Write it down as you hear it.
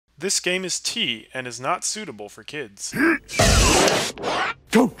This game is tea and is not suitable for kids.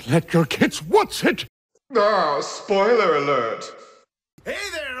 Don't let your kids watch it! Ah, spoiler alert! Hey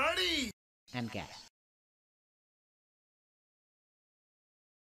there, Artie! And gas.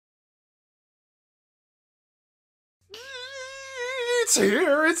 It's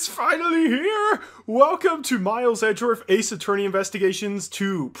here! It's finally here! Welcome to Miles Edgeworth Ace Attorney Investigations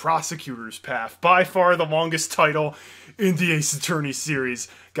 2 Prosecutor's Path. By far the longest title in the Ace Attorney series.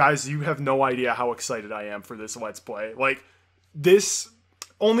 Guys, you have no idea how excited I am for this Let's Play. Like, this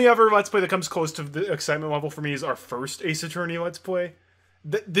only ever Let's Play that comes close to the excitement level for me is our first Ace Attorney Let's Play.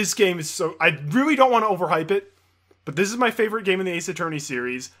 This game is so... I really don't want to overhype it, but this is my favorite game in the Ace Attorney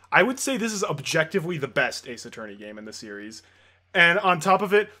series. I would say this is objectively the best Ace Attorney game in the series. And on top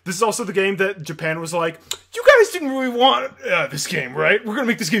of it, this is also the game that Japan was like, you guys didn't really want this game, right? We're gonna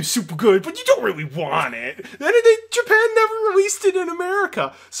make this game super good, but you don't really want it. Then Japan never released it in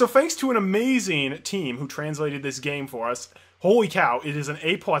America. So thanks to an amazing team who translated this game for us, holy cow, it is an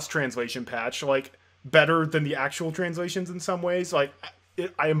A+ translation patch, like, better than the actual translations in some ways. Like,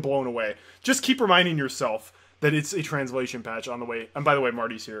 I am blown away. Just keep reminding yourself that it's a translation patch on the way. And by the way,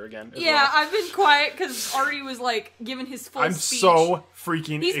 Marty's here again. Yeah, well. I've been quiet because Artie was like giving his full speech. I'm so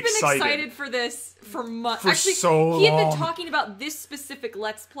freaking He's been excited. excited for this for months. For Actually, so he had long. been talking about this specific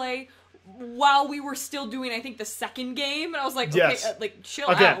Let's Play while we were still doing, I think, the second game. And I was like, Yes. okay, like, chill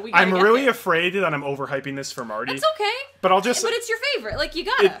Again, out. We gotta I'm get really there. afraid that I'm overhyping this for Marty. It's okay. But I'll just... But it's your favorite. Like, you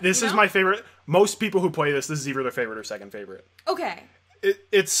gotta. This you is know? my favorite. Most people who play this is either their favorite or second favorite. Okay.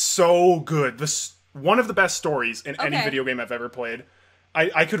 It's so good. One of the best stories in any Okay. video game I've ever played.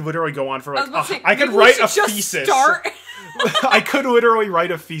 I could literally go on for like... I could maybe we write a should just thesis. Start. I could literally write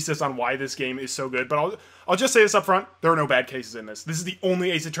a thesis on why this game is so good, but I'll just say this up front. There are no bad cases in this. This is the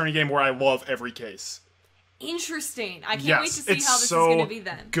only Ace Attorney game where I love every case. Interesting. I can't Yes, wait to see it's how this so is going to be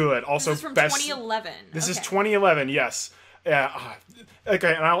then. good. Also, This is from best... 2011. This is Okay. 2011, yes. Yeah.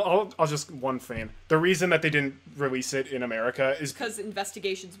 Okay, and I'll just one thing. The reason that they didn't release it in America is Because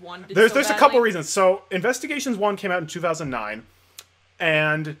Investigations 1 did there's so a couple badly. reasons. So Investigations 1 came out in 2009,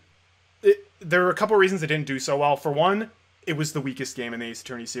 and there were a couple reasons it didn't do so well. For one, it was the weakest game in the Ace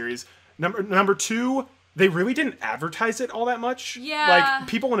Attorney series. Number two, they really didn't advertise it all that much. Yeah. Like,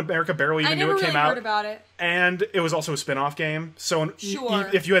 people in America barely even I knew never it really came out. heard about it. And it was also a spin-off game, so Sure.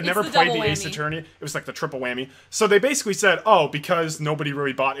 if you had It's never the played double the Ace whammy. Attorney, it was like the triple whammy. So they basically said, oh, because nobody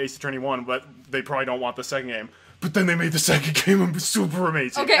really bought Ace Attorney 1, but they probably don't want the second game. But then they made the second game and it was super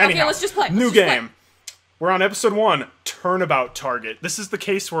amazing. Okay, Anyhow, let's just play. New Let's just game. We're on episode 1, Turnabout Target. This is the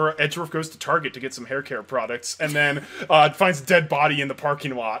case where Edgeworth goes to Target to get some hair care products, and then finds a dead body in the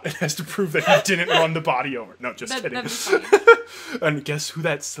parking lot and has to prove that he didn't run the body over. No, just kidding. That'd be funny. And guess who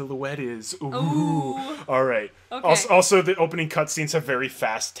that silhouette is? Ooh. Ooh. All right. Okay. Also, the opening cutscenes have very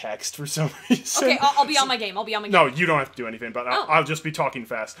fast text for some reason. Okay, I'll be on my game. I'll be on my game. No, you don't have to do anything, but Oh. I'll just be talking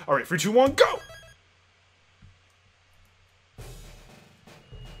fast. All right, 3, 2, 1, go!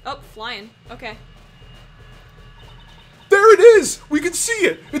 Oh, flying. Okay. There it is! We can see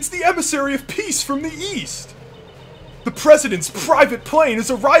it! It's the emissary of peace from the east! The president's private plane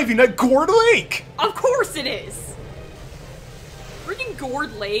is arriving at Gourd Lake! Of course it is! Freaking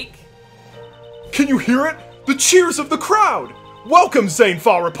Gourd Lake. Can you hear it? The cheers of the crowd! Welcome,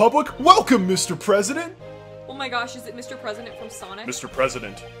 Zainfa Republic! Welcome, Mr. President! Oh my gosh, is it Mr. President from Sonic? Mr.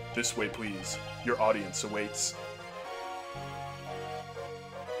 President, this way please. Your audience awaits.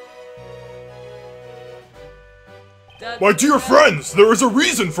 My dear friends, there is a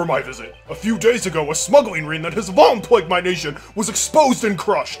reason for my visit. A few days ago, a smuggling ring that has long plagued my nation was exposed and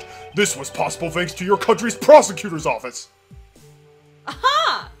crushed. This was possible thanks to your country's prosecutor's office.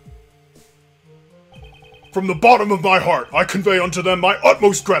 Aha! From the bottom of my heart, I convey unto them my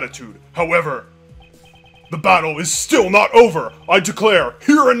utmost gratitude. However, the battle is still not over. I declare,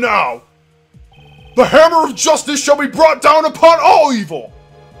 here and now, the hammer of justice shall be brought down upon all evil.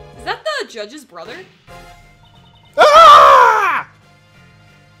 Is that the judge's brother? Ah!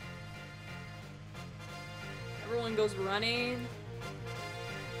 Everyone goes running.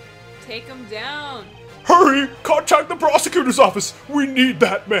 Take him down. Hurry! Contact the prosecutor's office! We need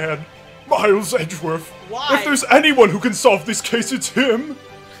that man! Miles Edgeworth. Why? If there's anyone who can solve this case, it's him!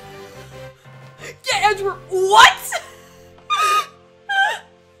 Yeah, Edgeworth. What?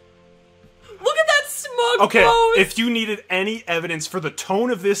 Look at that smug Okay, pose. if you needed any evidence for the tone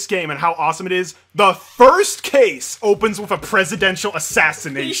of this game and how awesome it is, the first case opens with a presidential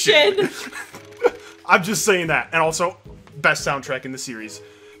assassination. I'm just saying that. And also, best soundtrack in the series.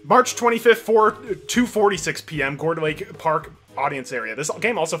 March 25th, 2:46 p.m., Gourd Lake Park, audience area. This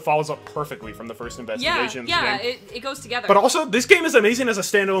game also follows up perfectly from the first Investigations Yeah, game. it goes together. But also, this game is amazing as a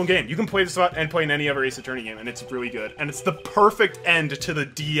standalone game. You can play this and play in any other Ace Attorney game, and it's really good. And it's the perfect end to the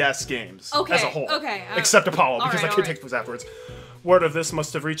DS games as a whole. Okay. Except Apollo, because alright, that kid takes place afterwards. Word of this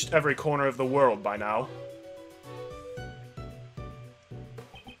must have reached every corner of the world by now.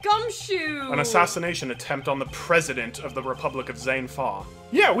 Gumshoe! An assassination attempt on the president of the Republic of Zainfa.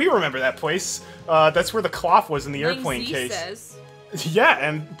 Yeah, we remember that place. That's where the cloth was in the Lang airplane Z case. says. Yeah,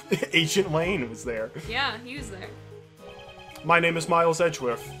 and Agent Lane was there. Yeah, he was there. My name is Miles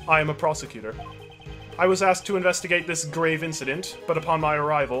Edgeworth. I am a prosecutor. I was asked to investigate this grave incident, but upon my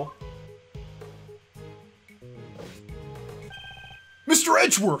arrival... Mr.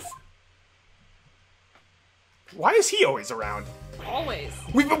 Edgeworth! Why is he always around? Always.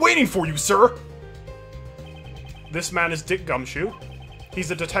 We've been waiting for you, sir! This man is Dick Gumshoe.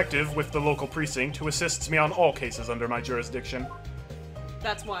 He's a detective with the local precinct who assists me on all cases under my jurisdiction.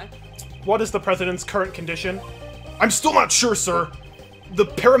 That's why. What is the president's current condition? I'm still not sure, sir. The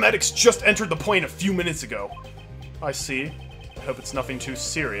paramedics just entered the plane a few minutes ago. I see. I hope it's nothing too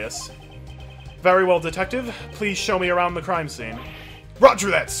serious. Very well, detective. Please show me around the crime scene. Roger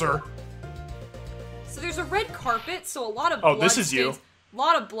that, sir. So there's a red carpet, so a lot of Oh, blood this is you. stains. A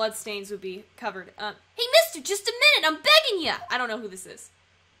lot of blood stains would be covered. Hey, mister, just a minute, I'm begging ya! I don't know who this is.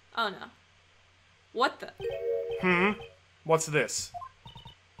 Oh, no. What the? What's this?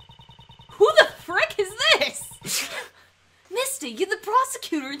 Who the frick is this? Mister, you're the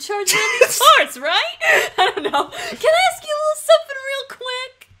prosecutor in charge of these parts, right? I don't know. Can I ask you a little something real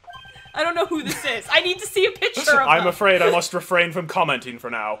quick? I don't know who this is. I need to see a picture of I'm them. afraid I must refrain from commenting for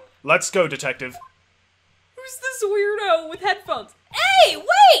now. Let's go, detective. Who's this weirdo with headphones? Hey,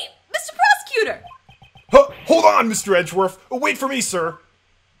 wait! Mr. Prosecutor! Hold on, Mr. Edgeworth. Wait for me, sir.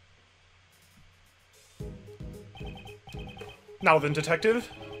 Now then, detective,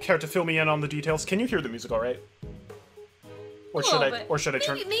 care to fill me in on the details? Can you hear the music all right? Or should I? Or should I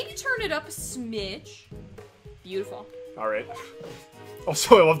turn? Maybe turn it up a smidge. Beautiful. All right.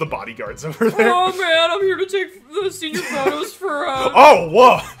 Also, I love the bodyguards over there. Oh man, I'm here to take the senior photos for Oh,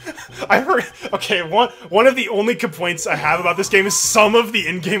 whoa! I heard. Okay, one of the only complaints I have about this game is some of the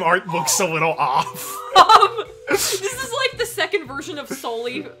in-game art looks a little off. This is like the second version of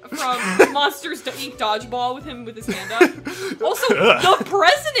Sully from Monsters Inc. Dodgeball with him with his hand up. Also, the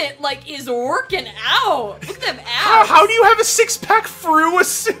president, like, is working out. Look at them abs. How do you have a six-pack through a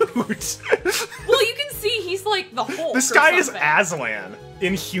suit? Well, you can see he's like the Hulk. This or guy is something. Aslan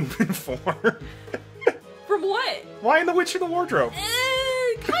in human form. From what? Lion the Witch in the Wardrobe.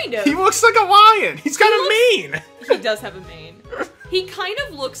 Kind of. He looks like a lion. He's got a mane. He does have a mane. He kind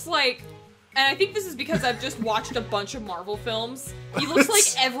of looks like, and I think this is because I've just watched a bunch of Marvel films. He looks like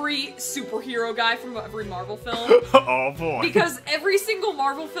every superhero guy from every Marvel film. Oh boy. Because every single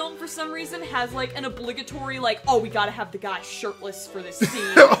Marvel film, for some reason, has like an obligatory, like, oh, we gotta have the guy shirtless for this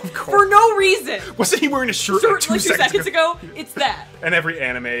scene. Of course. For no reason. Wasn't he wearing a shirt like 2 seconds ago? It's that. And every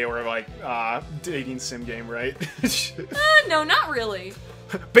anime or like dating sim game, right? No, not really.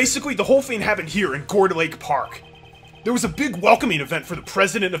 Basically, the whole thing happened here in Gourd Lake Park. There was a big welcoming event for the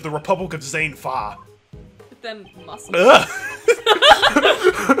president of the Republic of Zainfa. With them muscles.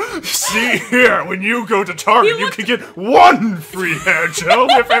 See here, when you go to Target, you can get 1 free hair gel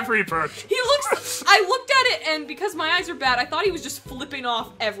with every purchase. He looks. I looked at it, and because my eyes are bad, I thought he was just flipping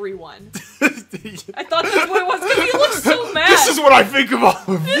off everyone. I thought that's what it was, because he looks so mad. This is what I think of all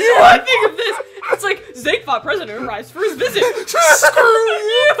of This you. is what I think of this. It's like, Zainfa president arrives for his visit. Screw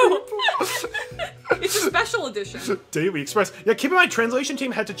you! It's a special edition. Daily Express. Yeah, keep in mind, translation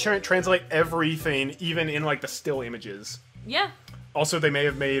team had to translate everything, even in like the still images. Yeah. Also, they may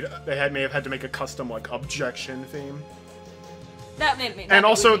have had to make a custom like objection theme. That made me. And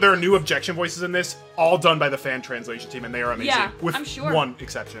also, there are new objection voices in this, all done by the fan translation team, and they are amazing. Yeah, with I'm sure. one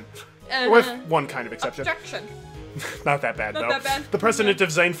exception. With one kind of exception. Objection. Not that bad, Not though. that bad. The president of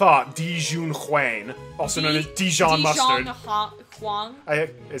Zainfa, Dijun Huang, also known as Dijon Mustard. Huang.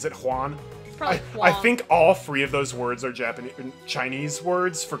 Is it Juan? Probably I Huang. think all 3 of those words are Chinese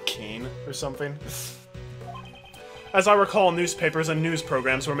words for king or something. As I recall, newspapers and news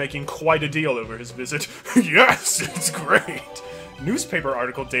programs were making quite a deal over his visit. Yes, it's great! Newspaper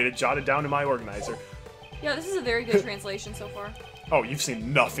article dated jotted down in my organizer. Yeah, this is a very good translation so far. Oh, you've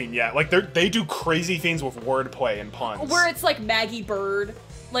seen nothing yet. Like, they do crazy things with wordplay and puns. Where it's like Maggie Bird.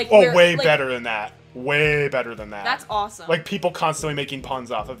 Like, Oh, where, way like, better than that. Way better than that. That's awesome. Like, people constantly making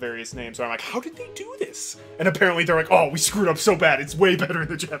puns off of various names. So I'm like, how did they do this? And apparently they're like, oh, we screwed up so bad. It's way better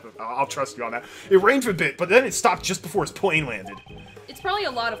than Japanese. I'll trust you on that. It rained for a bit, but then it stopped just before his plane landed. It's probably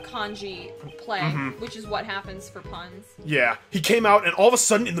a lot of kanji play, which is what happens for puns. Yeah. He came out, and all of a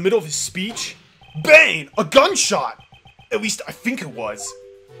sudden, in the middle of his speech, bang! A gunshot! At least, I think it was.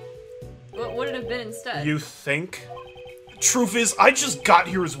 What would it have been instead? You think? Truth is, I just got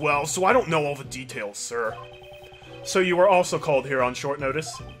here as well, so I don't know all the details, sir. So you were also called here on short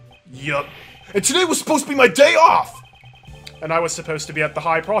notice? Yup. And today was supposed to be my day off! And I was supposed to be at the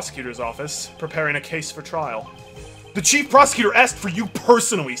High Prosecutor's office, preparing a case for trial. The Chief Prosecutor asked for you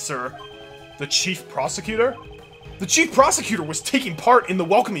personally, sir. The Chief Prosecutor? The Chief Prosecutor was taking part in the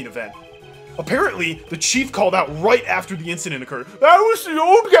welcoming event. Apparently, the Chief called out right after the incident occurred. That was the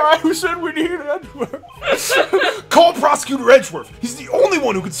old guy who said we needed Edgeworth. Call Prosecutor Edgeworth. He's the only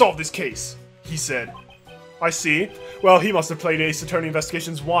one who can solve this case, he said. I see. Well, he must have played Ace Attorney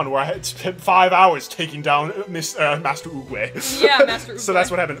Investigations 1, where I had spent 5 hours taking down Master Oogway. Yeah, Master Oogway. So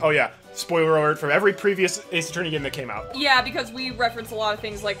that's what happened. Oh yeah, spoiler alert for every previous Ace Attorney game that came out. Yeah, because we reference a lot of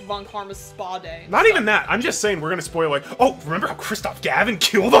things like Von Karma's Spa Day. Not even that. I'm just saying we're gonna spoil like, oh, remember how Christoph Gavin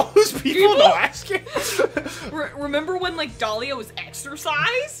killed all those people in the last game? Remember when like Dahlia was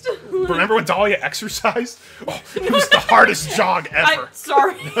exercised? Remember when Dahlia exercised? Oh, it was the hardest jog ever. I'm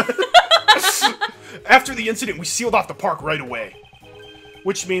sorry. After the incident, we sealed off the park right away.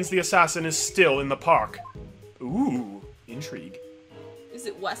 Which means the assassin is still in the park. Ooh, intrigue. Is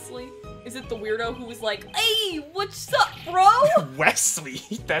it Wesley? Is it the weirdo who was like, hey, what's up, bro? Wesley?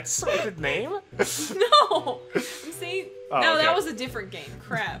 That's a good name? No. I'm saying... Oh, no, okay. that was a different game.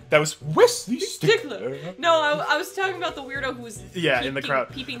 Crap. That was Wesley Stickler. Stickler. No, I was talking about the weirdo who was In the crowd.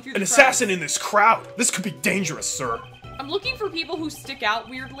 peeping through An the assassin crowd. in this crowd. This could be dangerous, sir. I'm looking for people who stick out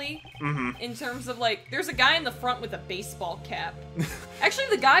weirdly. In terms of, like, there's a guy in the front with a baseball cap. Actually,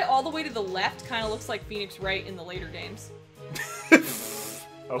 the guy all the way to the left kind of looks like Phoenix Wright in the later games. Okay,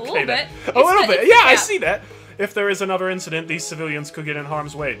 little bit. A little bit. It's Yeah, I cap. see that. If there is another incident, these civilians could get in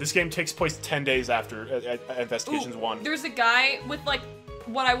harm's way. This game takes place 10 days after Investigations 1. There's a guy with, like,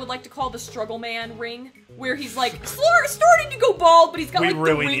 what I would like to call the struggle man ring, where he's, like, starting to go bald, but he's got, We like, the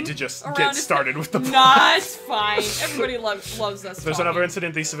really ring need to just around get his started neck. with the plot. Nah, it's fine. Everybody loves us. If there's another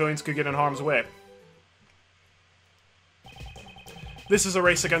incident, these civilians could get in harm's way. This is a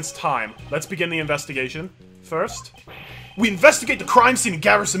race against time. Let's begin the investigation. First, we investigate the crime scene and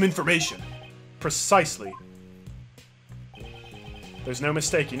gather some information. Precisely. There's no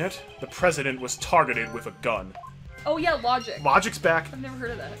mistaking it. The president was targeted with a gun. Oh, yeah, Logic. Logic's back. I've never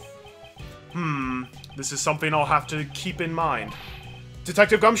heard of that. This is something I'll have to keep in mind.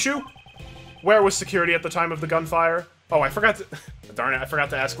 Detective Gumshoe? Where was security at the time of the gunfire? Oh, I forgot to... Darn it, I forgot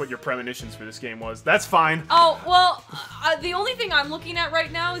to ask what your premonitions for this game was. That's fine. Oh, well, the only thing I'm looking at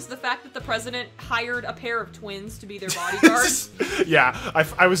right now is the fact that the president hired a pair of twins to be their bodyguards. Yeah,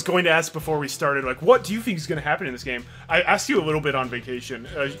 I was going to ask before we started, like, what do you think is going to happen in this game? I asked you a little bit on vacation.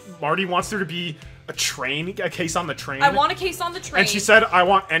 Marty wants there to be a case on the train. I want a case on the train. And she said, I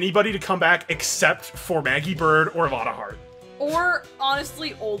want anybody to come back except for Maggie Bird or Lotta Hart. Or,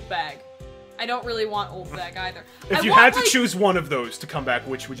 honestly, Old Bag. I don't really want Old Bag either. If you had to choose one of those to come back,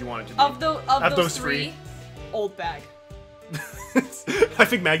 which would you want it to be? Of those three, Old Bag. I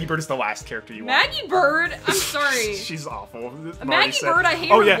think Maggie Bird is the last character you want. Maggie Bird? I'm sorry. She's awful. Maggie Bird, I hate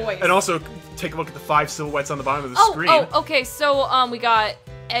her voice. And also, take a look at the 5 silhouettes on the bottom of the screen. Oh, okay, so, we got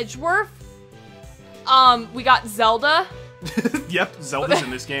Edgeworth. We got Zelda. Yep, Zelda's in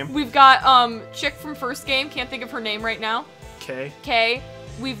this game. We've got, chick from first game, can't think of her name right now. Kay.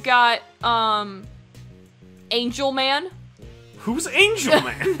 We've got, Angel Man. Who's Angel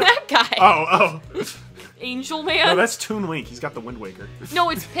Man? That guy. Oh. Angel Man? No, that's Toon Link. He's got the Wind Waker.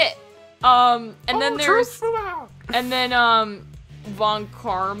 No, it's Pit. And then there's... Truth throughout. And then, Von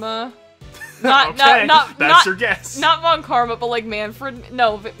Karma. Okay, that's your guess. Not Von Karma, but like Manfred.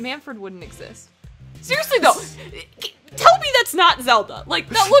 No, Manfred wouldn't exist. Seriously though, tell me that's not Zelda. Like,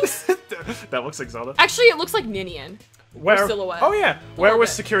 that looks... That looks like Zelda. Actually, it looks like Ninian. Where? Silhouette. Oh yeah. Where little was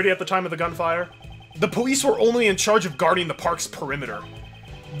bit. security at the time of the gunfire? The police were only in charge of guarding the park's perimeter.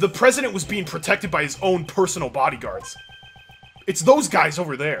 The president was being protected by his own personal bodyguards. It's those guys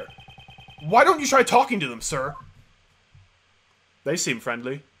over there. Why don't you try talking to them, sir? They seem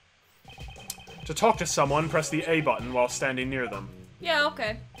friendly. To talk to someone, press the A button while standing near them. Yeah,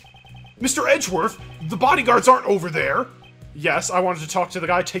 okay. Mr. Edgeworth, the bodyguards aren't over there. Yes, I wanted to talk to the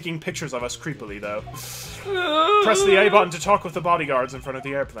guy taking pictures of us creepily, though. Press the A button to talk with the bodyguards in front of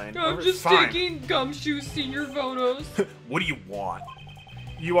the airplane. I'm just Fine. taking Gumshoe senior photos. What do you want?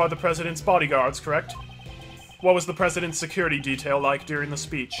 you are the president's bodyguards, correct? What was the president's security detail like during the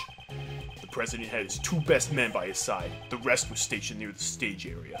speech? The president had his 2 best men by his side. The rest were stationed near the stage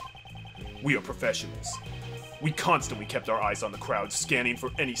area. We are professionals. We constantly kept our eyes on the crowd, scanning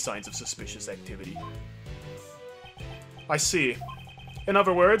for any signs of suspicious activity. I see. In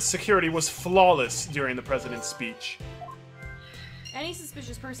other words, security was flawless during the president's speech. Any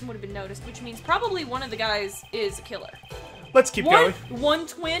suspicious person would have been noticed, which means probably one of the guys is a killer. Let's keep going. One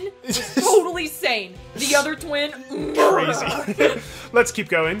twin was totally sane. The other twin, Crazy. Let's keep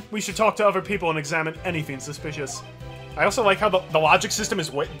going. We should talk to other people and examine anything suspicious. I also like how the logic system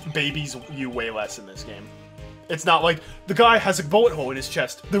is babies you way less in this game. It's not like, the guy has a bullet hole in his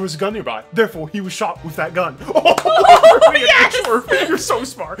chest. There was a gun nearby. Therefore, he was shot with that gun. Oh, yes! You're so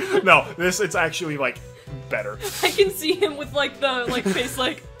smart. No, it's actually, like, better. I can see him with, like, the, face,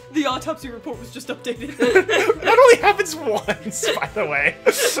 like, the autopsy report was just updated. That only happens once, by the way.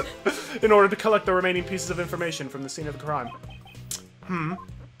 In order to collect the remaining pieces of information from the scene of the crime. Who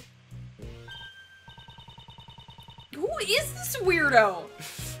is this weirdo?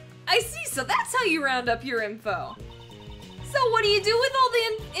 I see, so that's how you round up your info. So what do you do with all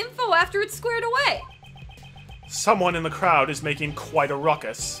the info after it's squared away? Someone in the crowd is making quite a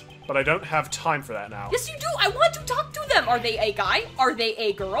ruckus, but I don't have time for that now. Yes, you do. I want to talk to them. Are they a guy? Are they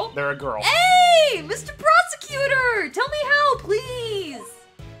a girl? They're a girl. Hey, Mr. Prosecutor, tell me how, please.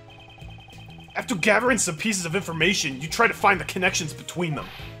 After gathering some pieces of information, you try to find the connections between them.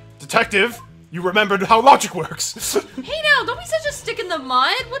 Detective, you remembered how logic works. Hey now, don't be such a stick in the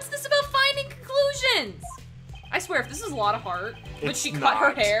mud. What's this about finding conclusions? I swear, if this is a lot of heart, but she cut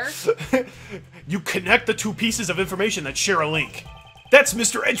her hair. You connect the 2 pieces of information that share a link. That's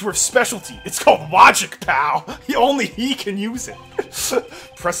Mr. Edgeworth's specialty. It's called logic, pal. Only he can use it.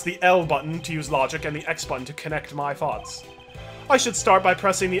 Press the L button to use logic and the X button to connect my thoughts. I should start by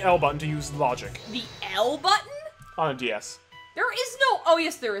pressing the L button to use logic. The L button? On a DS. There is no... Oh,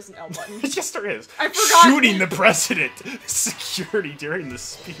 yes, there is an L button. Yes, there is. I forgot. Shooting the president. Security during the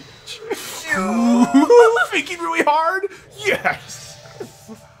speech. Ooh, thinking really hard? Yes.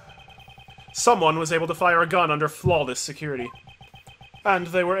 Someone was able to fire a gun under flawless security. And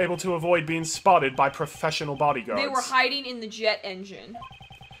they were able to avoid being spotted by professional bodyguards. They were hiding in the jet engine.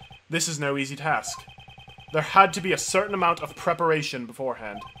 This is no easy task. There had to be a certain amount of preparation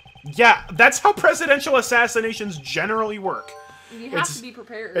beforehand. Yeah, that's how presidential assassinations generally work. You have to be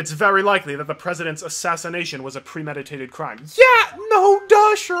prepared. It's very likely that the president's assassination was a premeditated crime. Yeah, no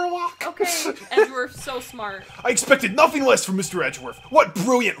duh, Sherlock. Okay, Edgeworth, so smart. I expected nothing less from Mr. Edgeworth. What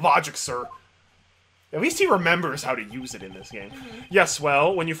brilliant logic, sir. At least he remembers how to use it in this game. Yes,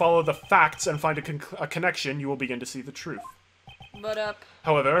 well, when you follow the facts and find a connection, you will begin to see the truth. But,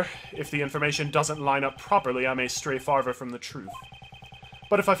 However, if the information doesn't line up properly, I may stray farther from the truth.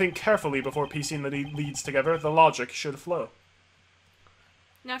 But if I think carefully before piecing the leads together, the logic should flow.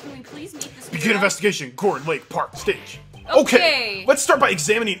 Now can we please meet this Begin weirdo? investigation, Gordon Lake Park stage. Okay. Let's start by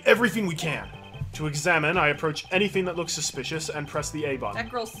examining everything we can. To examine, I approach anything that looks suspicious and press the A button.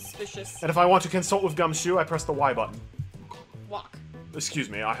 That girl's suspicious. And if I want to consult with Gumshoe, I press the Y button. Walk. Excuse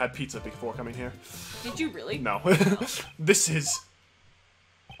me, I had pizza before coming here. Did you really? No. This is...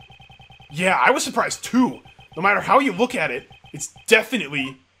 Yeah, I was surprised too. No matter how you look at it, it's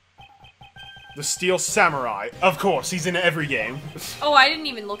definitely... the Steel Samurai. Of course, he's in every game. Oh, I didn't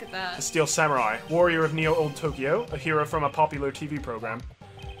even look at The that. Steel Samurai, warrior of Neo-Old Tokyo, a hero from a popular TV program.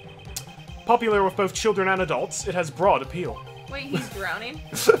 Popular with both children and adults, it has broad appeal. Wait, he's drowning?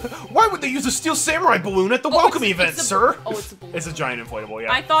 Why would they use a Steel Samurai balloon at the welcome event, it's a- sir? Oh, it's a balloon. It's a giant inflatable,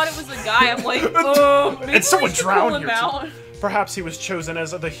 yeah. I thought it was a guy. I'm like, oh, maybe And someone we should drowned pull him here, too. out. Perhaps he was chosen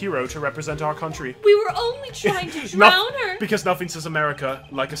as the hero to represent our country. We were only trying to drown her. Because nothing says America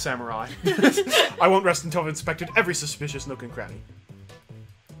like a samurai. I won't rest until I've inspected every suspicious nook and cranny.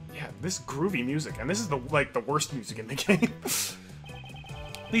 Yeah, this groovy music, and this is the worst music in the game.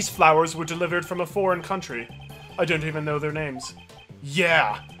 These flowers were delivered from a foreign country. I don't even know their names.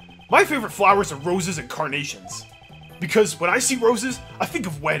 Yeah, my favorite flowers are roses and carnations. Because when I see roses, I think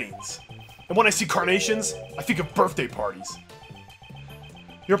of weddings. And when I see carnations, I think of birthday parties.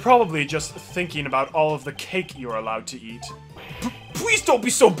 You're probably just thinking about all of the cake you're allowed to eat. Please don't be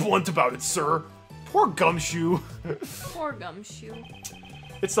so blunt about it, sir. Poor Gumshoe. Poor Gumshoe.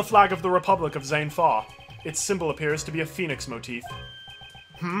 It's the flag of the Republic of Zainfa. Its symbol appears to be a phoenix motif.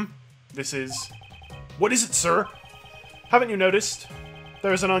 This is... What is it, sir? Haven't you noticed?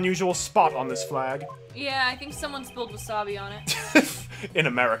 There's an unusual spot on this flag. Yeah, I think someone spilled wasabi on it. In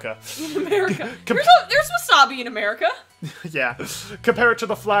America. In America. There's wasabi in America. Yeah. Compare it to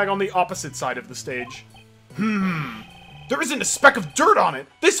the flag on the opposite side of the stage. There isn't a speck of dirt on it!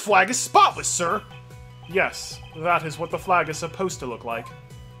 This flag is spotless, sir! Yes, that is what the flag is supposed to look like.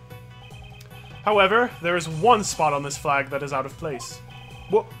 However, there is one spot on this flag that is out of place.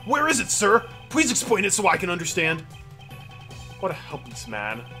 Where is it, sir? Please explain it so I can understand. What a helpless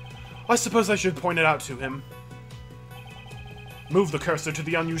man. I suppose I should point it out to him. Move the cursor to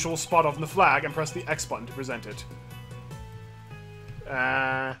the unusual spot on the flag and press the X button to present it.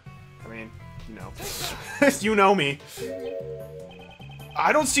 I mean, you know. You know me.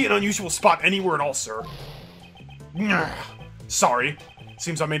 I don't see an unusual spot anywhere at all, sir. Sorry.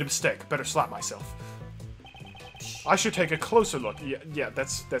 Seems I made a mistake. Better slap myself. I should take a closer look. Yeah,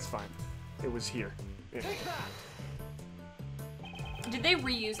 that's fine. It was here. Yeah. Did they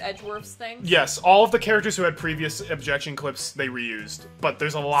reuse Edgeworth's thing? Yes, all of the characters who had previous objection clips, they reused. But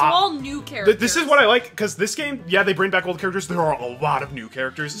there's a lot... So all new characters. This is what I like, because this game, yeah, they bring back old characters. There are a lot of new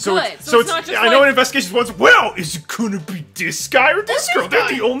characters. So Good. It's, so it's not just I know in Investigations once, well, is it gonna be this guy or this girl? They're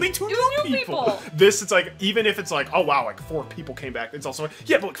the only two new people. This, it's like, even if it's like, oh wow, like 4 people came back, it's also like,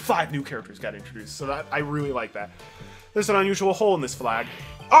 yeah, but like 5 new characters got introduced. So that, I really like that. There's an unusual hole in this flag.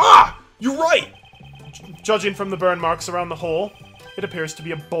 Ah! You're right! Judging from the burn marks around the hole, it appears to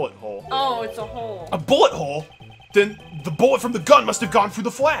be a bullet hole. Oh, it's a hole. A bullet hole? Then the bullet from the gun must have gone through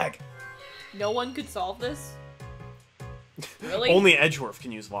the flag. No one could solve this? Really? Only Edgeworth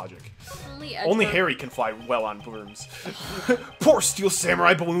can use logic. Only Harry can fly well on brooms. Poor Steel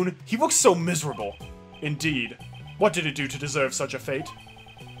Samurai Balloon. He looks so miserable. Indeed. What did it do to deserve such a fate?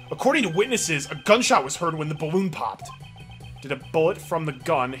 According to witnesses, a gunshot was heard when the balloon popped. Did a bullet from the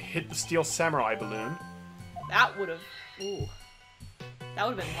gun hit the Steel Samurai Balloon? That would've... Ooh. That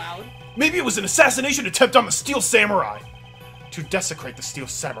would've been loud. Maybe it was an assassination attempt on the Steel Samurai. To desecrate the Steel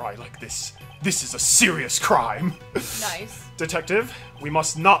Samurai like this is a serious crime. Nice. Detective, we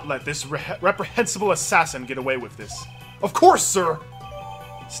must not let this reprehensible assassin get away with this. Of course, sir!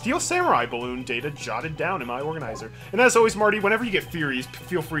 Steel Samurai Balloon data jotted down in my organizer. And as always, Marty, whenever you get theories,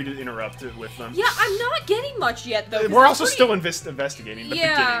 feel free to interrupt it with them. Yeah, I'm not getting much yet, though. We're also still investigating the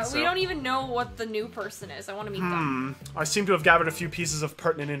beginning, so... we don't even know what the new person is. I want to meet them. I seem to have gathered a few pieces of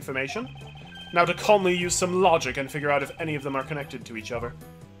pertinent information. Now to calmly use some logic and figure out if any of them are connected to each other.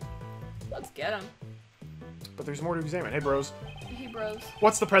 Let's get them. But there's more to examine. Hey, bros. Hey, bros.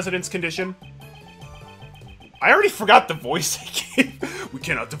 What's the president's condition? I already forgot the voice I gave. We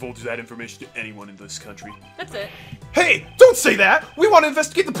cannot divulge that information to anyone in this country. That's it. Hey, don't say that! We want to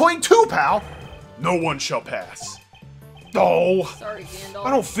investigate the plane too, pal! No one shall pass. Oh. Sorry, Gandalf.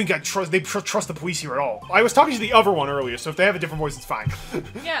 I don't think they trust the police here at all. I was talking to the other one earlier, so if they have a different voice, it's fine.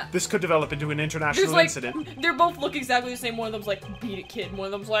 Yeah. This could develop into an international Like, incident. They're both look exactly the same. One of them's like, beat it, kid. One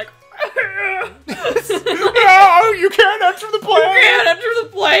of them's like, No, you can't enter the plane! you can't enter the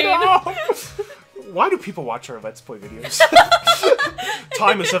plane! No. Why do people watch our Let's Play videos?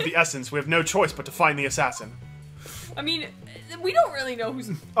 Time is of the essence. We have no choice but to find the assassin. I mean, we don't really know who's...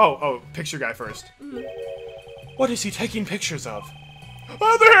 Oh, picture guy first. What is he taking pictures of?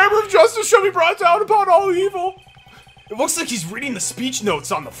 The hammer of justice shall be brought down upon all evil. It looks like he's reading the speech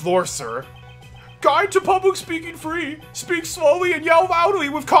notes on the floor, sir. Guide to public speaking free. Speak slowly and yell loudly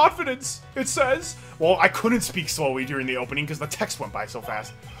with confidence, it says. Well, I couldn't speak slowly during the opening because the text went by so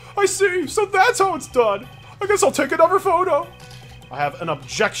fast. I see, so that's how it's done. I guess I'll take another photo. I have an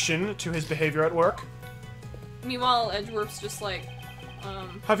objection to his behavior at work. Meanwhile, Edgeworth's just like,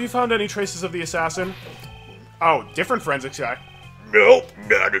 Have you found any traces of the assassin? Oh, different forensics guy. Nope,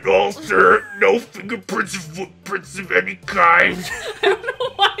 not at all, sir. No fingerprints or footprints of any kind. I don't know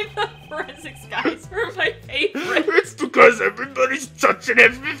why the forensics guys were my favorite. It's because everybody's touching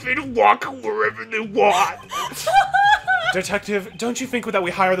everything and walking wherever they want. Detective, don't you think that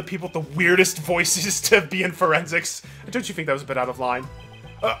we hire the people with the weirdest voices to be in forensics? Don't you think that was a bit out of line?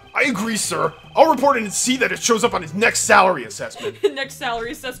 I agree, sir. I'll report it and see that it shows up on his next salary assessment. Next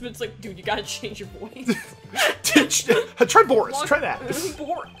salary assessment's like, dude, you gotta change your voice. Try Boris. Try that.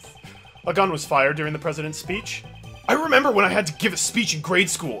 Boris. A gun was fired during the president's speech. I remember when I had to give a speech in grade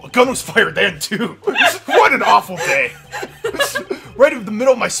school. A gun was fired then, too. What an awful day. Right in the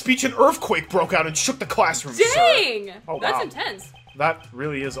middle of my speech, an earthquake broke out and shook the classroom, Dang! sir. Oh, that's wow. intense. That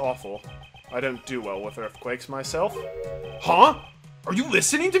really is awful. I don't do well with earthquakes myself. Huh? Are you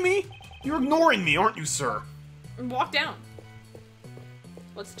listening to me? You're ignoring me, aren't you, sir? Walk down.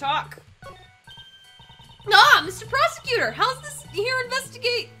 Let's talk. Ah, Mr. Prosecutor, how's this here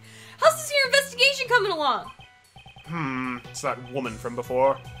investigation coming along? It's that woman from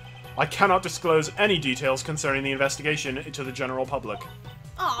before. I cannot disclose any details concerning the investigation to the general public.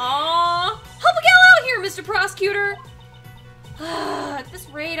 Aww. Help a gal out here, Mr. Prosecutor. At this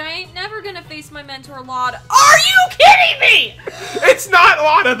rate, I ain't never gonna face my mentor, Lada. Are you kidding me? It's not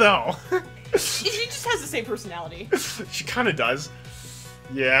Lada, though! She just has the same personality. She kind of does.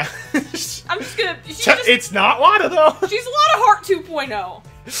 Yeah. I'm just gonna. It's not Lada, though! She's Lada Heart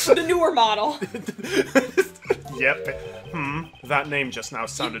 2.0. The newer model. Yep. That name just now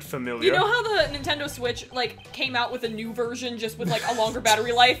sounded familiar. You know how the Nintendo Switch, like, came out with a new version just with, like, a longer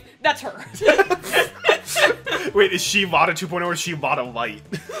battery life? That's her. Wait, is she Lada 2.0 or is she Lada Light?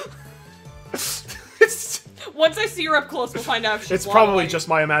 Once I see her up close, we'll find out if she's It's Lada probably Light. just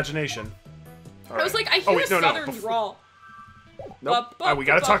my imagination. I was like, I hear a southern No. drawl. Nope. We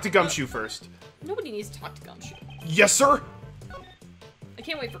gotta talk to Gumshoe first. Nobody needs to talk to Gumshoe. Yes, sir? I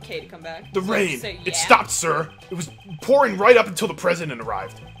can't wait for Kay to come back. The So rain. just say, It yeah. stopped, sir. It was pouring right up until the president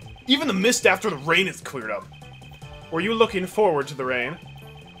arrived. Even the mist after the rain is cleared up. Were you looking forward to the rain?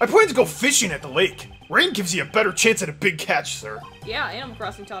 I plan to go fishing at the lake. Rain gives you a better chance at a big catch, sir. Yeah, Animal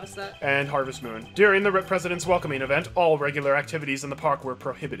Crossing taught us that. And Harvest Moon. During the president's welcoming event, all regular activities in the park were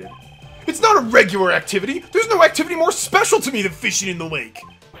prohibited. It's not a regular activity! There's no activity more special to me than fishing in the lake!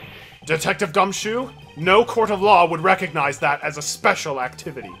 Detective Gumshoe, no court of law would recognize that as a special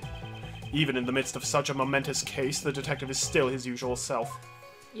activity. Even in the midst of such a momentous case, the detective is still his usual self.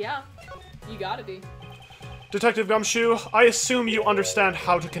 Yeah, you gotta be. Detective Gumshoe, I assume you understand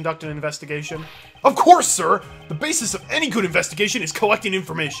how to conduct an investigation? Of course, sir! The basis of any good investigation is collecting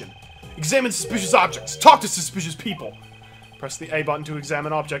information. Examine suspicious objects, talk to suspicious people. Press the A button to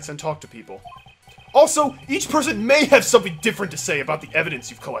examine objects and talk to people. Also, each person may have something different to say about the evidence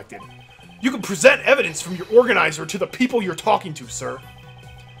you've collected. You can present evidence from your organizer to the people you're talking to, sir.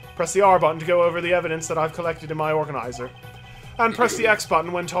 Press the R button to go over the evidence that I've collected in my organizer. And press the X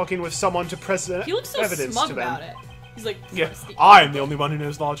button when talking with someone to present He looks so evidence smug to them. about it. He's like, Yeah, "Press the-" I'm the only one who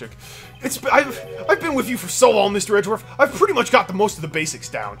knows logic. I've been with you for so long, Mr. Edgeworth. I've pretty much got the most of the basics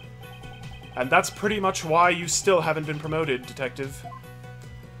down. And that's pretty much why you still haven't been promoted, Detective.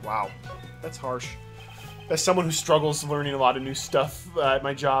 Wow, that's harsh. As someone who struggles learning a lot of new stuff at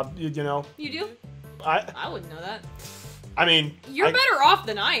my job, you know, You do? I wouldn't know that. I mean, You're better off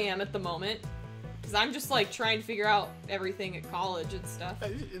than I am at the moment. Because I'm just, like, trying to figure out everything at college and stuff.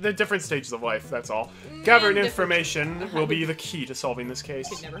 They're different stages of life, that's all. Gathering different- information will be the key to solving this You case.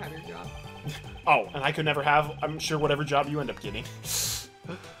 could never have your job. Oh, and I could never have, I'm sure, whatever job you end up getting.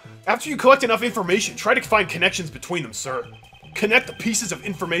 After you collect enough information, try to find connections between them, sir. Connect the pieces of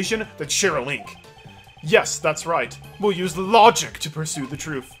information that share a link. Yes, that's right. We'll use logic to pursue the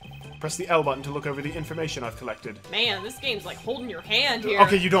truth. Press the L button to look over the information I've collected. Man, this game's like holding your hand here.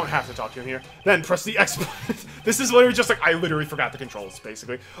 Okay, you don't have to talk to him here. Then press the X button. This is literally just like, I literally forgot the controls,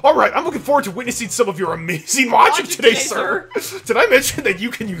 basically. Alright, I'm looking forward to witnessing some of your amazing logic today, sir. Did I mention that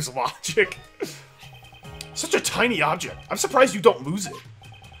you can use logic? Such a tiny object. I'm surprised you don't lose it.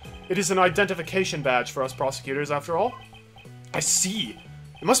 It is an identification badge for us prosecutors, after all. I see.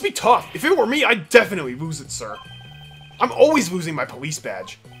 It must be tough. If it were me, I'd definitely lose it, sir. I'm always losing my police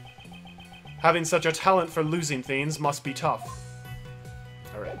badge. Having such a talent for losing things must be tough.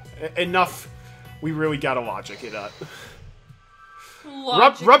 Alright, enough. We really gotta logic it up.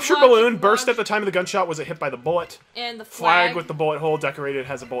 Ruptured balloon, burst at the time of the gunshot, was a hit by the bullet. And the Flag with the bullet hole, decorated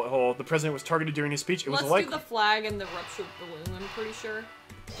has a bullet hole. The president was targeted during his speech. It was Let's like... do the flag and the ruptured balloon, I'm pretty sure.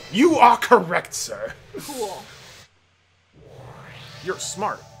 You are correct, sir. Cool. You're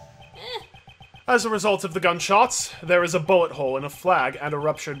smart. As a result of the gunshots, there is a bullet hole in a flag and a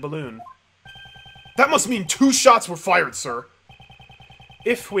ruptured balloon. That must mean 2 shots were fired, sir.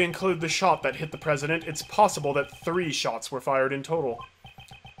 If we include the shot that hit the president, it's possible that 3 shots were fired in total.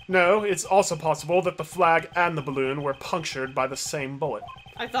 No, it's also possible that the flag and the balloon were punctured by the same bullet.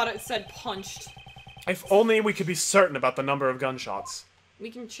 I thought it said punched. If only we could be certain about the number of gunshots.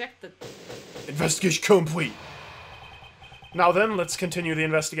 We can check the... Investigation complete. Now then, let's continue the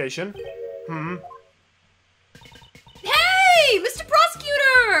investigation. Hey, Mr.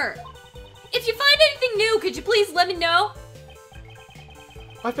 Prosecutor! If you find anything new, could you please let me know?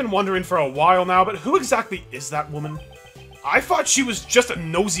 I've been wondering for a while now, but who exactly is that woman? I thought she was just a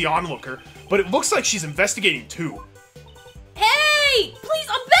nosy onlooker, but it looks like she's investigating too. Hey! Please,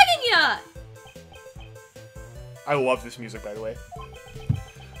 I'm begging ya! I love this music, by the way.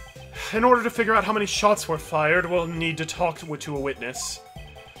 In order to figure out how many shots were fired, we'll need to talk to a witness.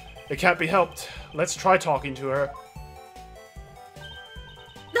 It can't be helped. Let's try talking to her.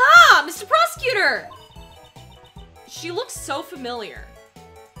 Ah, Mr. Prosecutor! She looks so familiar.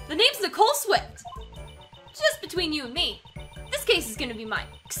 The name's Nicole Swift. Just between you and me, this case is gonna be my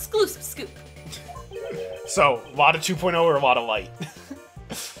exclusive scoop. So, Lada 2.0 or Lada Light?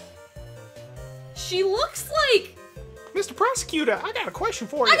 She looks like Mr. Prosecutor, I got a question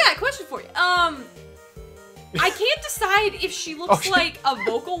for you. I got a question for you. I can't decide if she looks like a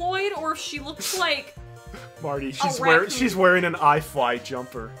Vocaloid or if she looks like... Marty, raccoon. she's wearing an iFly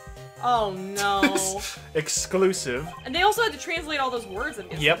jumper. Oh, no. Exclusive. And they also had to translate all those words, I'm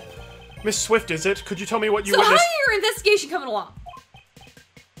guessing. Yep. Miss Swift, is it? Could you tell me what you So witnessed? how's your investigation coming along?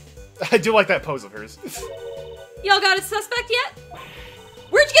 I do like that pose of hers. Y'all got a suspect yet?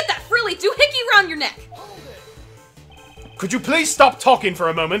 Where'd you get that frilly doohickey around your neck? Could you please stop talking for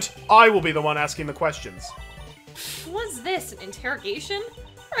a moment? I will be the one asking the questions. What's this, an interrogation?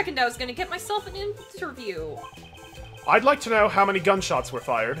 I reckoned I was gonna get myself an interview. I'd like to know how many gunshots were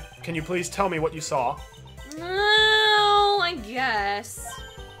fired. Can you please tell me what you saw? Well, I guess.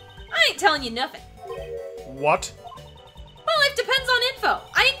 I ain't telling you nothing. What? Well, it depends on info.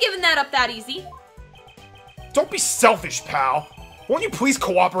 I ain't giving that up that easy. Don't be selfish, pal. Won't you please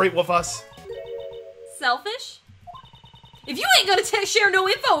cooperate with us? Selfish? If you ain't gonna share no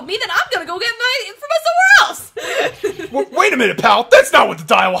info with me, then I'm gonna go get my info somewhere else. Wait a minute, pal. That's not what the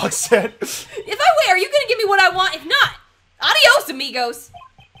dialogue said. If I wait, are you gonna give me what I want? If not, adios, amigos.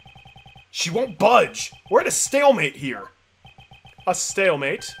 She won't budge. We're at a stalemate here. A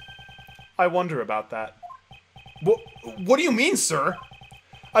stalemate? I wonder about that. What do you mean, sir?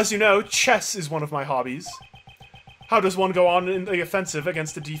 As you know, chess is one of my hobbies. How does one go on in the offensive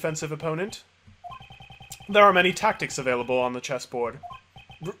against a defensive opponent? There are many tactics available on the chessboard.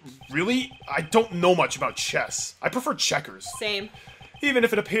 Really? I don't know much about chess. I prefer checkers. Same. Even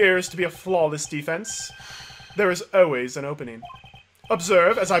if it appears to be a flawless defense, there is always an opening.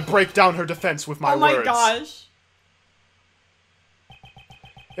 Observe as I break down her defense with my words. Oh my gosh.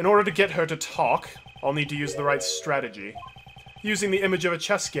 In order to get her to talk, I'll need to use the right strategy. Using the image of a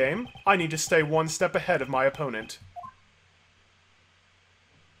chess game, I need to stay one step ahead of my opponent.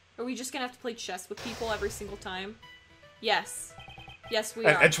 Are we just gonna have to play chess with people every single time? Yes. Yes, we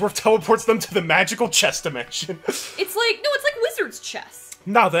And are. Edgeworth teleports them to the magical chess dimension. It's like wizard's chess.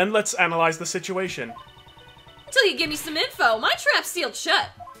 Now then, let's analyze the situation. Until you give me some info. My trap's sealed shut.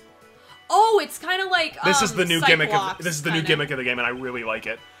 Oh, it's kind of like This is the new gimmick of Cyclops, this is the new kinda. gimmick of the game, and I really like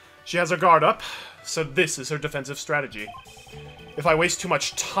it. She has her guard up, so this is her defensive strategy. If I waste too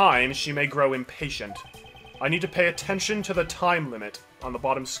much time, she may grow impatient. I need to pay attention to the time limit on the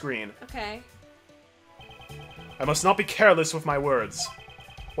bottom screen. Okay. I must not be careless with my words.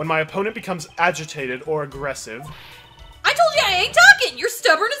 When my opponent becomes agitated or aggressive, I told you I ain't talking! You're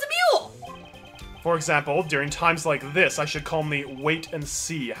stubborn as a mule! for example, during times like this, I should calmly wait and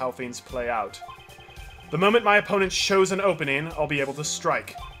see how things play out. The moment my opponent shows an opening, I'll be able to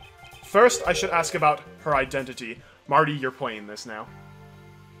strike. First, I should ask about her identity. Marty, you're playing this now.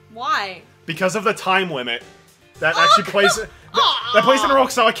 Why? Because of the time limit. That actually plays... That plays in a role,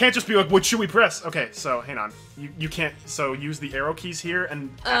 so I can't just be like, what should we press? Okay, so, hang on. You can't... So, use the arrow keys here,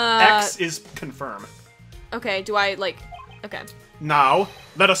 and X is confirm. Okay, do I, like... Okay. Now,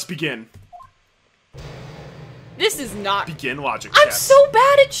 let us begin. This is not... Begin logic I'm chess. so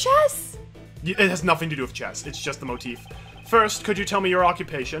bad at chess! It has nothing to do with chess. It's just the motif. First, could you tell me your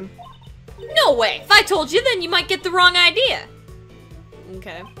occupation? No way! If I told you, then you might get the wrong idea.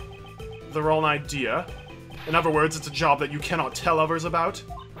 Okay. The wrong idea? In other words, it's a job that you cannot tell others about?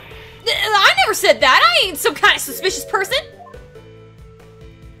 I never said that! I ain't some kind of suspicious person!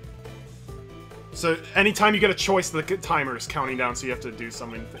 So, anytime you get a choice, the timer is counting down, so you have to do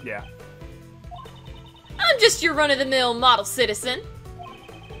something. Yeah. I'm just your run-of-the-mill model citizen.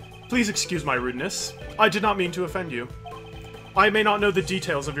 Please excuse my rudeness. I did not mean to offend you. I may not know the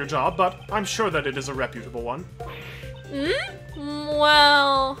details of your job, but I'm sure that it is a reputable one.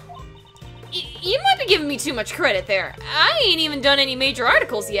 Well... you might be giving me too much credit there. I ain't even done any major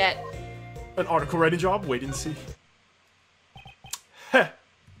articles yet. An article writing job? Wait and see. Heh.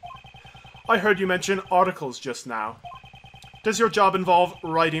 I heard you mention articles just now. Does your job involve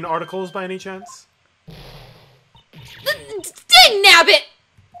writing articles by any chance? Dang nabbit!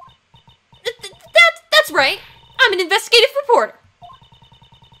 That's right. I'm an investigative reporter.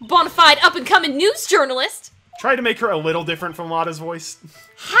 Bonafide up-and-coming news journalist. Try to make her a little different from Lada's voice.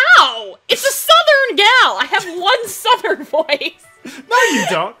 How? It's a southern gal. I have one southern voice. No, you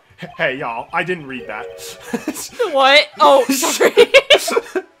don't. Hey, y'all, I didn't read that. What? Oh, sorry.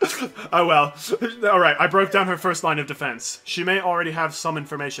 Oh well. Alright, I broke down her first line of defense. She may already have some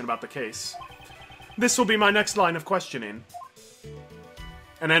information about the case. This will be my next line of questioning.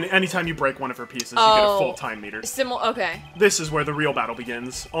 And anytime you break one of her pieces, you get a full time meter. Okay. This is where the real battle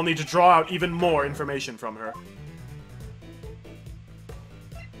begins. I'll need to draw out even more information from her.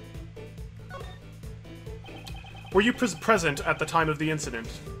 Were you present at the time of the incident?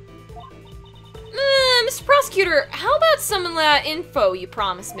 I'm Mr. Prosecutor, how about some of that info you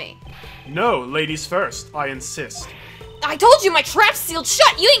promised me? No, ladies first. I insist. I told you my trap's sealed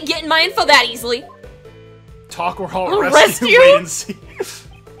shut! You ain't getting my info that easily! Talk or I'll Arrest arrest you. you? Wait and see.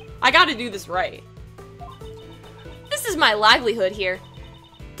 I gotta do this right. This is my livelihood here.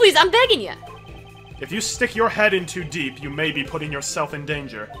 Please, I'm begging you. If you stick your head in too deep, you may be putting yourself in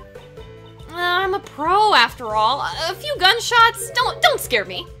danger. I'm a pro after all. A few gunshots, don't scare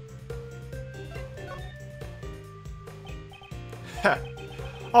me. Heh.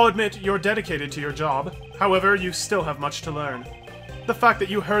 I'll admit you're dedicated to your job. However, you still have much to learn. The fact that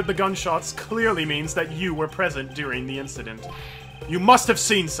you heard the gunshots clearly means that you were present during the incident. You must have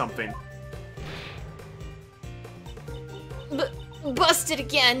seen something. Busted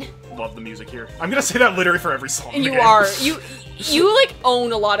again. Love the music here. I'm gonna say that literally for every song. And in the you game. are. You like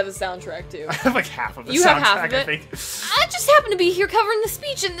own a lot of the soundtrack too. I have like half of the You soundtrack, have half of I it? think. I just happened to be here covering the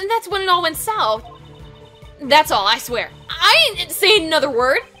speech, and that's when it all went south. That's all, I swear. I ain't saying another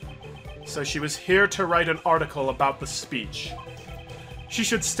word. So she was here to write an article about the speech. She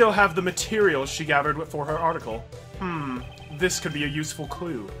should still have the materials she gathered for her article. This could be a useful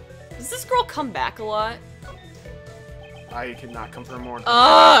clue. Does this girl come back a lot? I cannot confirm more.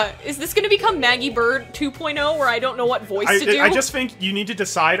 Is this gonna become Maggie Bird 2.0 where I don't know what voice to do? I just think you need to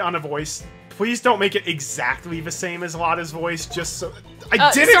decide on a voice. Please don't make it exactly the same as Lada's voice, just so...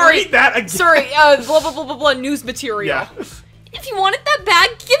 I didn't read that again! Sorry, blah blah blah blah blah, news material. Yeah. If you wanted that bad,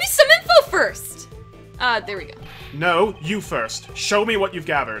 give me some info first! There we go. No, you first. Show me what you've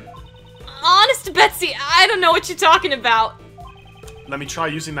gathered. Honest to Betsy, I don't know what you're talking about. Let me try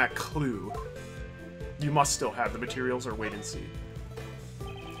using that clue. You must still have the materials or wait and see.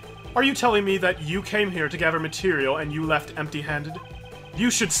 Are you telling me that you came here to gather material and you left empty-handed? You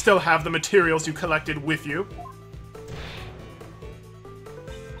should still have the materials you collected with you.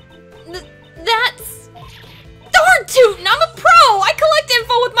 That's... Darn tootin', I'm a pro! I collect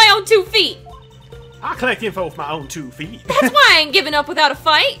info with my own 2 feet! I collect info with my own 2 feet. That's why I ain't giving up without a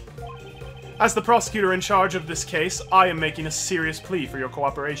fight! As the prosecutor in charge of this case, I am making a serious plea for your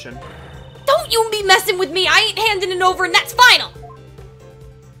cooperation. Don't you be messing with me! I ain't handing it over and that's final!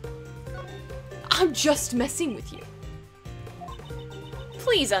 I'm just messing with you.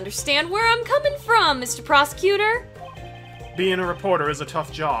 Please understand where I'm coming from, Mr. Prosecutor. Being a reporter is a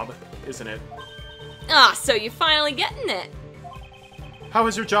tough job, isn't it? Ah, so you're finally getting it. How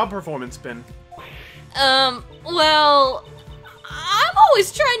has your job performance been? Well... I'm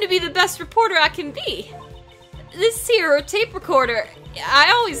always trying to be the best reporter I can be. This here tape recorder,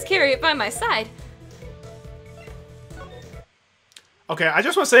 I always carry it by my side. Okay, I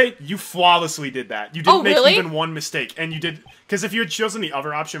just want to say, you flawlessly did that. You didn't make really? even one mistake. And you did... Because if you had chosen the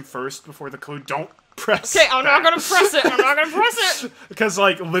other option first before the clue, don't press Okay, I'm not that. gonna press it. I'm not gonna press it. Because,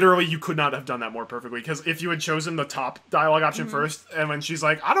 like, literally, you could not have done that more perfectly. Because if you had chosen the top dialogue option first, and when she's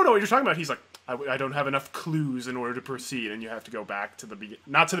like, I don't know what you're talking about, he's like, I don't have enough clues in order to proceed, and you have to go back to the beginning.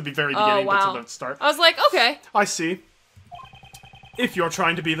 Not to the very beginning, but to the start. I was like, okay. I see. If you're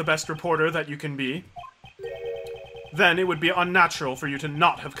trying to be the best reporter that you can be, then it would be unnatural for you to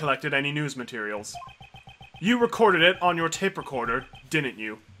not have collected any news materials. You recorded it on your tape recorder, didn't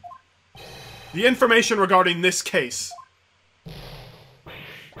you? The information regarding this case. Doggone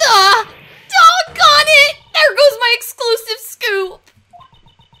it! There goes my exclusive scoop!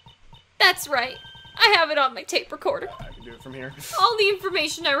 That's right. I have it on my tape recorder. I can do it from here. All the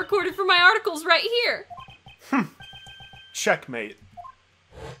information I recorded for my article's right here. Checkmate.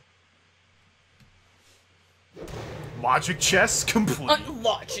 Logic chess complete.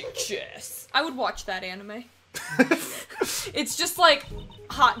 Logic chess. I would watch that anime. It's just like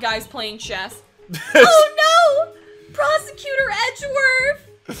hot guys playing chess. Oh no! Prosecutor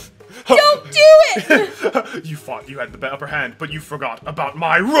Edgeworth! Don't do it! You thought you had the upper hand, but you forgot about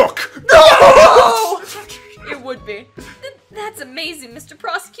my rook! No! Oh! It would be. That's amazing, Mr.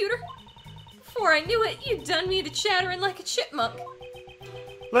 Prosecutor. Before I knew it, you'd done me to chattering like a chipmunk.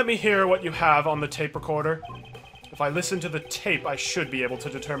 Let me hear what you have on the tape recorder. If I listen to the tape, I should be able to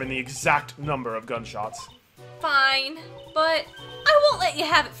determine the exact number of gunshots. Fine, but I won't let you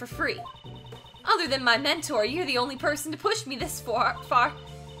have it for free. Other than my mentor, you're the only person to push me this far.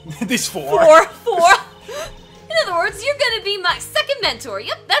 These four. Four. In other words, you're gonna be my second mentor.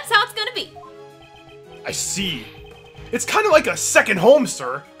 Yep, that's how it's gonna be. I see. It's kind of like a second home,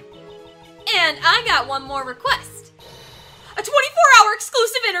 sir. And I got one more request. A 24-hour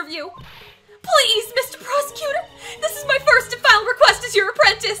exclusive interview. Please, Mr. Prosecutor, this is my first and final request as your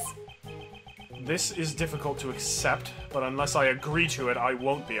apprentice. This is difficult to accept, but unless I agree to it, I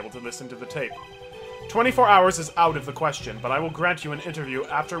won't be able to listen to the tape. 24 hours is out of the question, but I will grant you an interview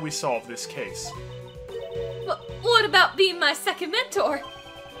after we solve this case. what about being my second mentor?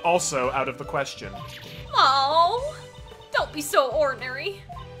 Also out of the question. Oh, don't be so ordinary.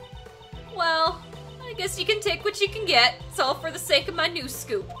 Well, I guess you can take what you can get. It's all for the sake of my new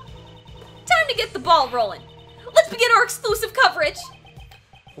scoop. Time to get the ball rolling. Let's begin our exclusive coverage.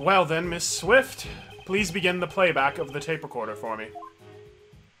 Well then, Miss Swift, please begin the playback of the tape recorder for me.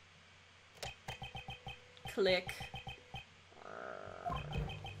 Click.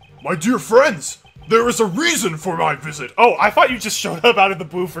 My dear friends, there is a reason for my visit. Oh, I thought you just showed up out of the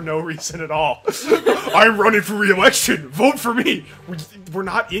blue for no reason at all. I'm running for re-election. Vote for me! We're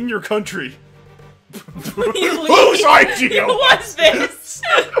not in your country. Whose idea? What's this?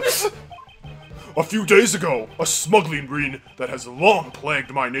 A few days ago, a smuggling ring that has long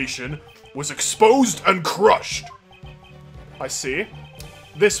plagued my nation was exposed and crushed. I see.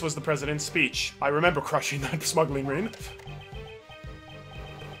 This was the president's speech. I remember crushing that smuggling ring.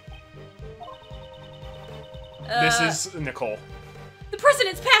 This is Nicole. The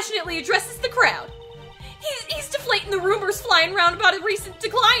president passionately addresses the crowd. He's deflating the rumors flying around about a recent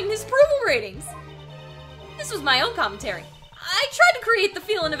decline in his approval ratings. This was my own commentary. I tried to create the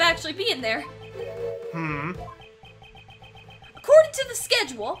feeling of actually being there. According to the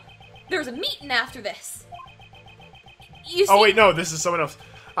schedule, there's a meeting after this. You see, Oh wait, no, this is someone else.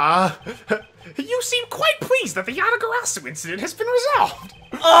 You seem quite pleased that the Yanagarasu incident has been resolved.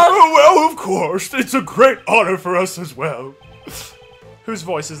 Oh, well, of course. It's a great honor for us as well. Whose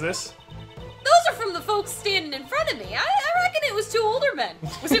voice is this? those are from the folks standing in front of me. I reckon it was two older men.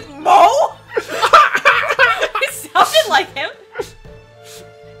 Was it Mo? It sounded like him.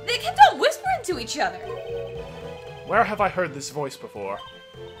 They kept on whispering to each other. Where have I heard this voice before?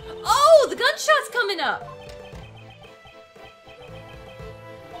 Oh, the gunshot's coming up.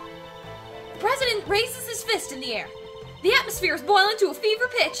 The president raises his fist in the air. The atmosphere is boiling to a fever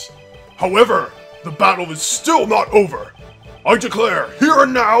pitch. However, the battle is still not over. I declare, here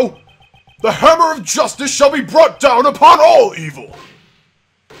and now, the hammer of justice shall be brought down upon all evil.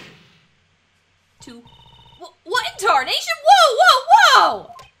 What in tarnation? Whoa, whoa,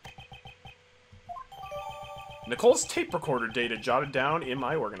 whoa! Nicole's tape recorder data jotted down in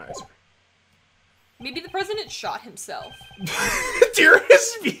my organizer. Maybe the president shot himself. During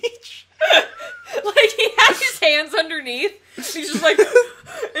his speech? Like, he had his hands underneath. He's just like,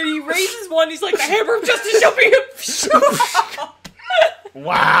 and he raises one, he's like, the hammer of justice shall be...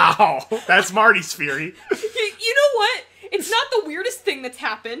 Wow, that's Marty's theory. You know what? It's not the weirdest thing that's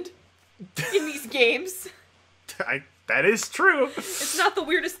happened in these games. That is true. It's not the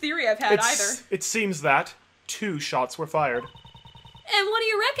weirdest theory I've had either. It seems that 2 shots were fired. And what do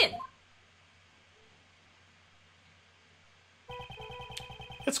you reckon?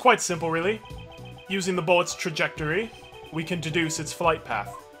 It's quite simple, really. Using the bullet's trajectory, we can deduce its flight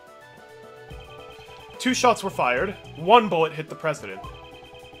path. 2 shots were fired, 1 bullet hit the president.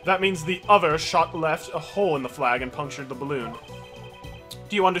 That means the other shot left a hole in the flag and punctured the balloon.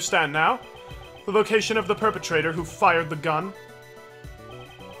 Do you understand now? The location of the perpetrator who fired the gun?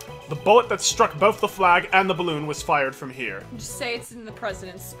 The bullet that struck both the flag and the balloon was fired from here. Just say it's in the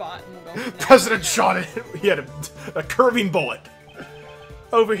president's spot and we'll go from there. President shot it. He had a curving bullet.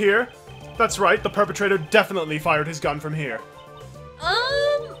 Over here. That's right, the perpetrator definitely fired his gun from here.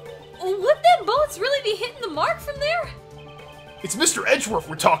 Would them bullets really be hitting the mark from there? It's Mr. Edgeworth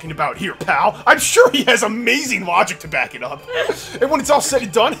we're talking about here, pal. I'm sure he has amazing logic to back it up. And when it's all said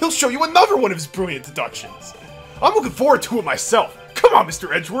and done, he'll show you another one of his brilliant deductions. I'm looking forward to it myself. Come on,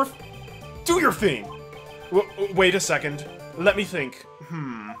 Mr. Edgeworth. Do your thing. Wait a second. Let me think.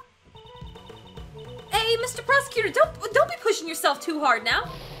 Hey, Mr. Prosecutor, don't be pushing yourself too hard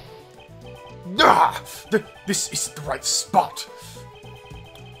now. This is the right spot.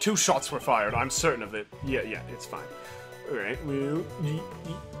 2 shots were fired, I'm certain of it. Yeah, it's fine. Alright, well...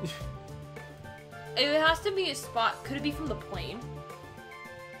 It has to be a spot. Could it be from the plane?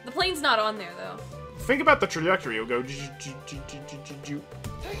 The plane's not on there, though. Think about the trajectory. It'll go...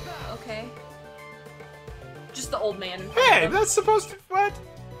 Okay. Just the old man. Hey, that's supposed to... What?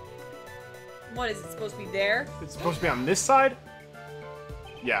 What, is it supposed to be there? It's supposed to be on this side?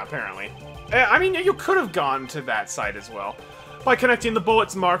 Yeah, apparently. I mean, you could have gone to that side as well. By connecting the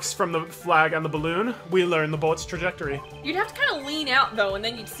bullet's marks from the flag and the balloon, we learn the bullet's trajectory. You'd have to kind of lean out, though, and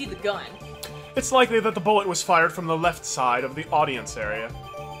then you'd see the gun. It's likely that the bullet was fired from the left side of the audience area.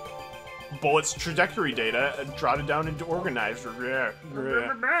 Bullet's trajectory data jotted down into organizer.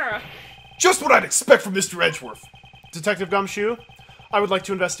 Just what I'd expect from Mr. Edgeworth. Detective Gumshoe, I would like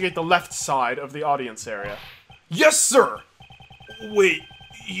to investigate the left side of the audience area. Yes, sir. Wait,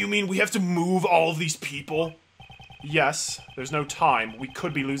 you mean we have to move all of these people? Yes, there's no time. We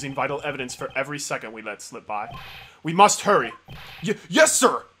could be losing vital evidence for every second we let slip by. We must hurry. Yes,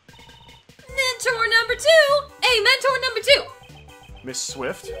 sir! Mentor number 2! Hey, mentor number 2! Miss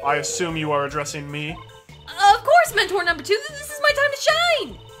Swift, I assume you are addressing me? Of course, mentor number 2, this is my time to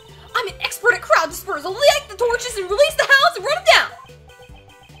shine! I'm an expert at crowd dispersal. Light the torches and release the hounds and run them down!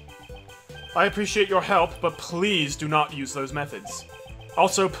 I appreciate your help, but please do not use those methods.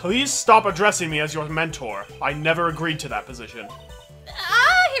 Also, please stop addressing me as your mentor. I never agreed to that position.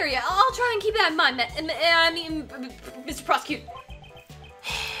 I hear ya. I'll try and keep that in mind, Mr. Prosecutor.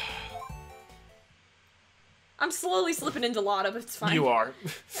 I'm slowly slipping into Lotta, but it's fine. You are.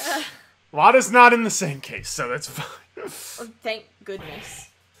 Lotta's not in the same case, so that's fine. Oh, thank goodness.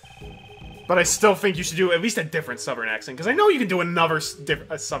 But I still think you should do at least a different Southern accent, because I know you can do another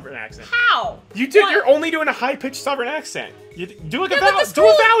Southern accent. How? You did. What? You're only doing a high-pitched Southern accent. You do like Yeah, a but the do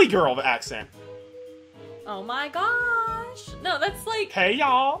a school- Valley Girl accent. Oh my gosh. No, that's like... Hey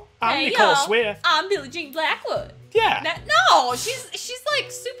y'all, I'm Hey, Nicole y'all, Swift. I'm Billie Jean Blackwood. Yeah. No, she's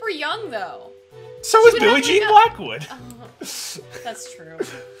like super young though. So she is would Billie have Jean like a- Blackwood. That's true.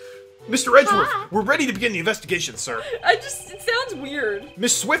 Mr. Edgeworth, Hi. we're ready to begin the investigation, sir. It sounds weird.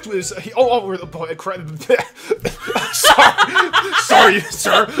 Miss Swift was. Sorry,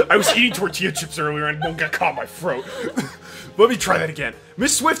 sir. I was eating tortilla chips earlier and won't get caught in my throat. Let me try that again.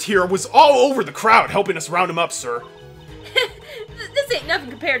 Miss Swift here was all over the crowd helping us round him up, sir. This ain't nothing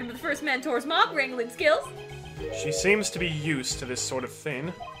compared to the first mentor's mob wrangling skills. She seems to be used to this sort of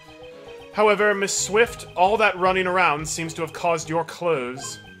thing. However, Miss Swift, all that running around seems to have caused your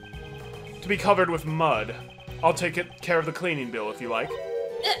clothes to be covered with mud. I'll take care of the cleaning bill if you like.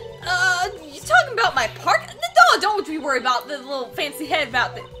 You talking about my park? No, don't you worry about the little fancy head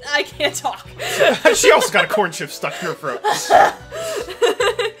about that. I can't talk. She also got a corn chip stuck in her throat.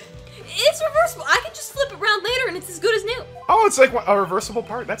 It's reversible. I can just flip it around later and it's as good as new. Oh, it's like a reversible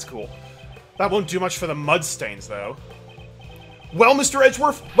part? That's cool. That won't do much for the mud stains, though. Well, Mr.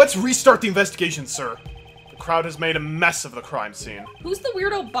 Edgeworth, let's restart the investigation, sir. The crowd has made a mess of the crime scene. Who's the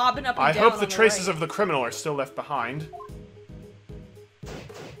weirdo bobbing up and I down hope on the traces right? of the criminal are still left behind.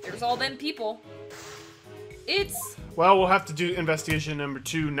 There's all them people. It's... Well, we'll have to do investigation number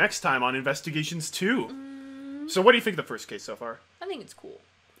 2 next time on Investigations 2. So what do you think of the first case so far? I think it's cool.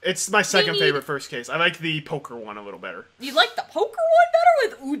 It's my second need- favorite first case. I like the poker one a little better. You like the poker one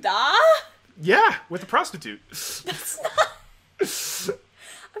better with Uda? Yeah, with the prostitute. That's not...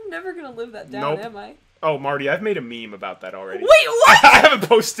 I'm never gonna live that down, Nope. am I? Oh, Marty, I've made a meme about that already. Wait, what? I haven't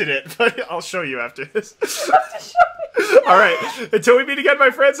posted it, but I'll show you after this. Alright, until we meet again, my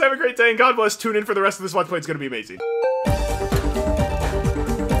friends, have a great day, and God bless. Tune in for the rest of this Let's Play. It's going to be amazing.